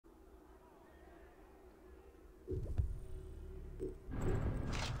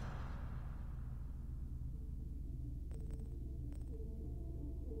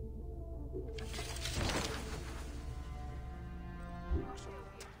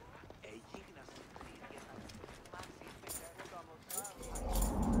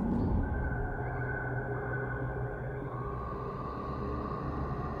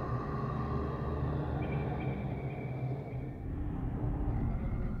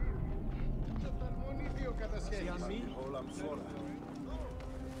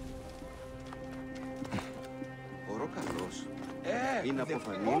Ωρό καλός. Είναι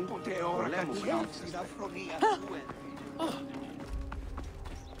αποφανή πολέμου φρόνησες.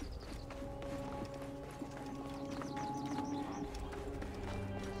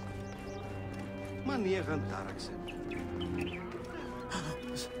 Μανία γαντάραξε.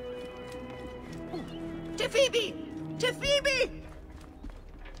 Tefibi! Tefibi!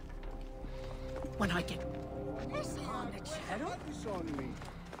 When I get...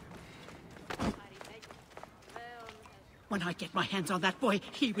 When I get my hands on that boy,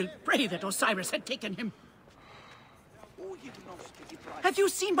 he will pray that Osiris had taken him. Have you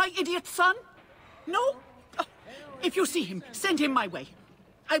seen my idiot son? No? If you see him, send him my way.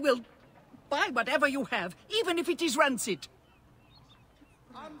 I will buy whatever you have, even if it is rancid.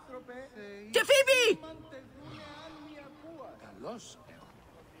 Tefibi!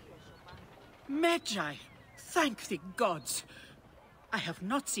 Magi, thank the gods. I have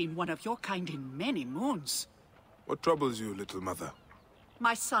not seen one of your kind in many moons. What troubles you, little mother?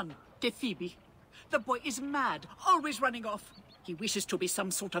 My son, Tefibi. The boy is mad, always running off. He wishes to be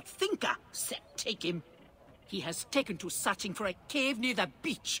some sort of thinker. Set, take him. He has taken to searching for a cave near the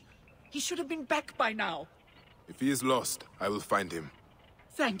beach. He should have been back by now. If he is lost, I will find him.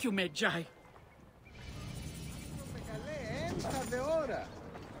 Thank you, Magi.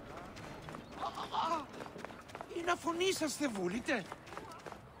 Είναι αφωνή σας, δεν βούλετε.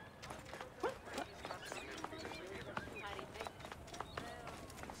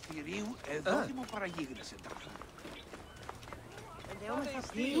 Θηρίου, εδώ δημοπαραγίγνεσαι τάχα.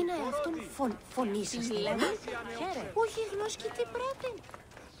 Είναι αυτόν φωνή σας, λέμε. Όχι γνώσκει τι πρέπει.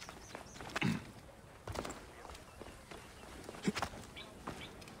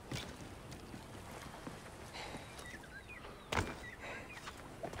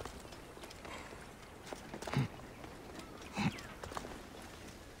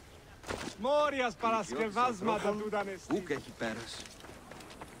 Μόριας παρασκευάσματα του ήταν εστί. Ούκ έχει πέρας.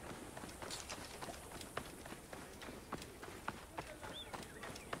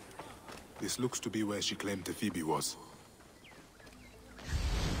 This looks to be where she claimed Tefibi was.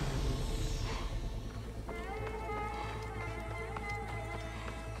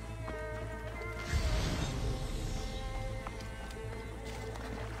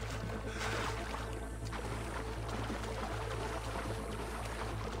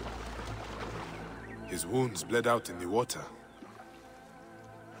 His wounds bled out in the water.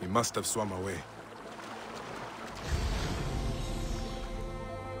 He must have swum away.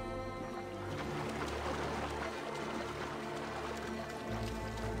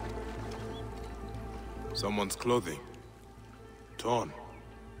 Someone's clothing. Torn.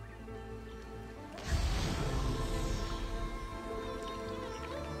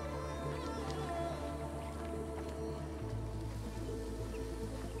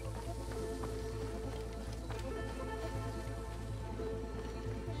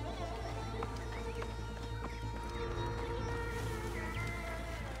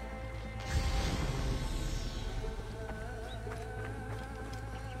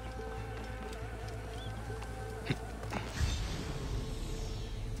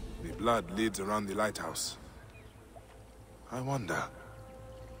 Blood leads around the lighthouse. I wonder.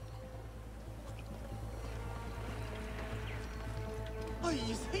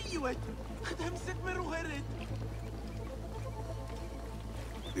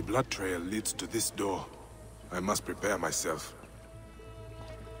 The blood trail leads to this door. I must prepare myself.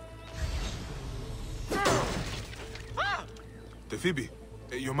 Tefibi,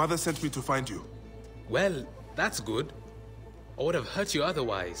 your mother sent me to find you. Well, that's good. I would have hurt you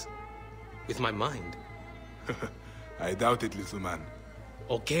otherwise. With my mind. I doubt it, little man.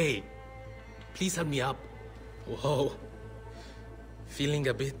 Okay. Please help me up. Whoa. Feeling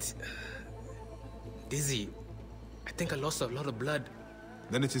a bit... dizzy. I think I lost a lot of blood.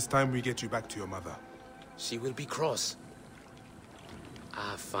 Then it is time we get you back to your mother. She will be cross.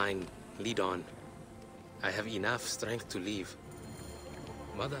 Ah, fine. Lead on. I have enough strength to leave.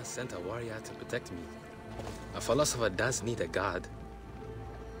 Mother sent a warrior to protect me. A philosopher does need a god.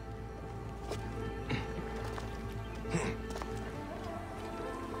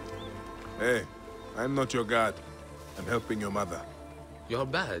 Hey, I'm not your god. I'm helping your mother. Your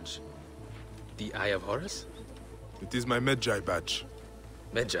badge? The Eye of Horus? It is my Magi badge.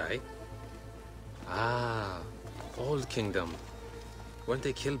 Magi? Ah, Old Kingdom. Weren't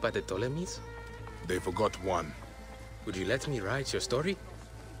they killed by the Ptolemies? They forgot one. Would you let me write your story?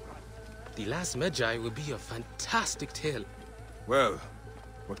 The last Magi will be a fantastic tale. Well,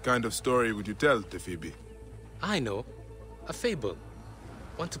 what kind of story would you tell, Tefibi? I know. A fable.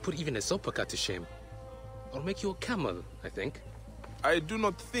 Want to put even a Sopaka to shame. Or make you a camel, I think. I do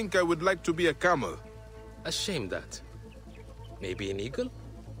not think I would like to be a camel. A shame that. Maybe an eagle?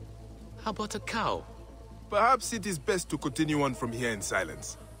 How about a cow? Perhaps it is best to continue on from here in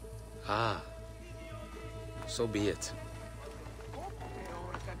silence. Ah. So be it.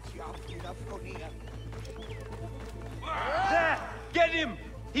 There! Get him!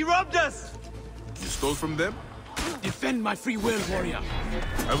 He robbed us! You stole from them? Defend my free will, warrior.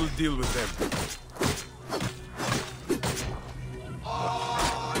 I will deal with them.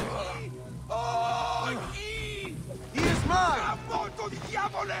 He is mine!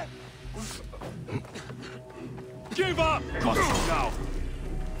 Give up! Got him now!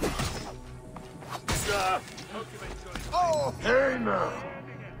 Hey now!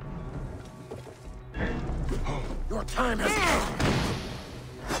 Your time has come.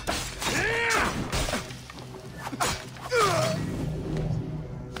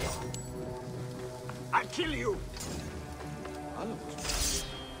 I'll kill you!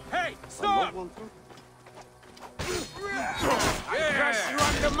 Hey, stop! I crush you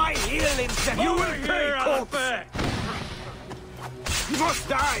under my heel instead. You will pay, corpse! You must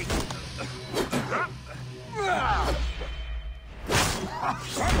die!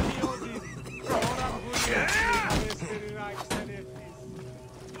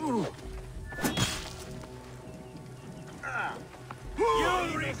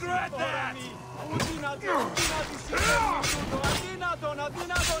 You'll regret that!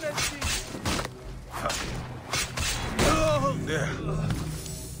 There.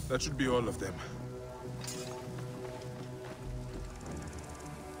 That should be all of them.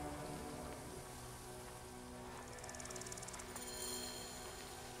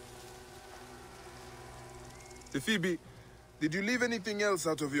 Tefibi, did you leave anything else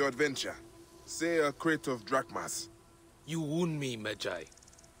out of your adventure? Say a crate of drachmas. You wound me, Magi.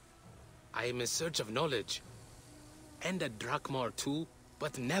 I am in search of knowledge. And a drachma or two,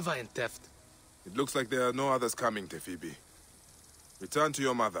 but never in theft. It looks like there are no others coming, Tefibi. Return to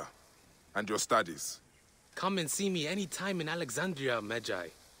your mother and your studies. Come and see me any time in Alexandria, Magi.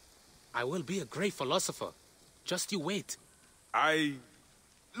 I will be a great philosopher. Just you wait. I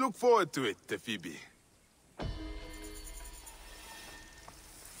look forward to it, Tefibi.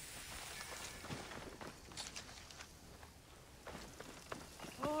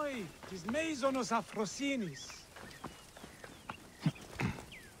 Oi, tis meizonos afrosinis.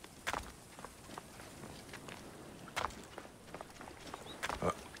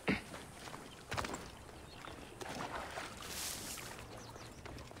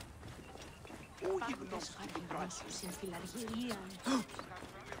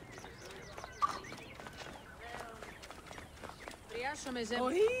 Χρειάζομαι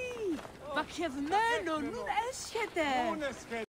ζεύγη. Βακχευμένο, νου έσχεται.